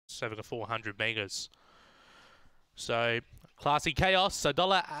over the 400 metres. So, Classy Chaos,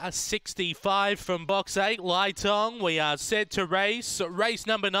 $1.65 from box 8. Lightong, we are set to race. Race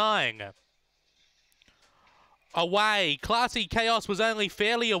number 9. Away. Classy Chaos was only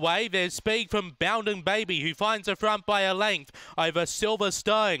fairly away. There's speed from Bounding Baby, who finds the front by a length over Silver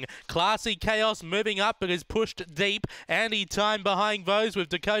Stone. Classy Chaos moving up but is pushed deep. Andy Time behind those with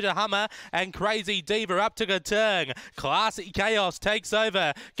Dakota Hummer and Crazy Diva up to the turn. Classy Chaos takes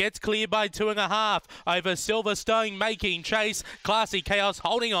over. Gets clear by 2.5 over Silver Stone making chase. Classy Chaos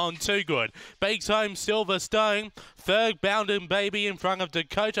holding on too good. Beaks home Silver Stone. Third, Bounding Baby in front of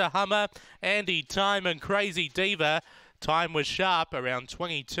Dakota Hummer, Andy Time and Crazy Diva. Time was sharp, around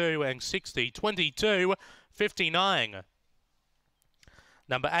 22 and 60, 22.59.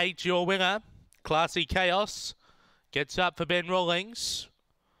 Number 8, your winner, Classy Chaos. Gets up for Ben Rawlings.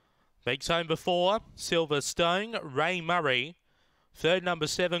 Makes home before, Silver Stone, Ray Murray. Third, number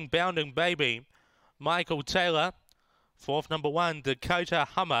 7, Bounding Baby, Michael Taylor. Fourth, number 1, Dakota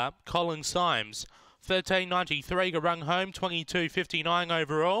Hummer, Colin Symes. 13.93 to run home, 22.59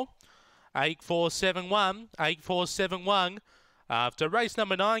 overall. 8.471 after race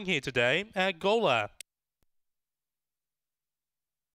number 9 here today at Gawler.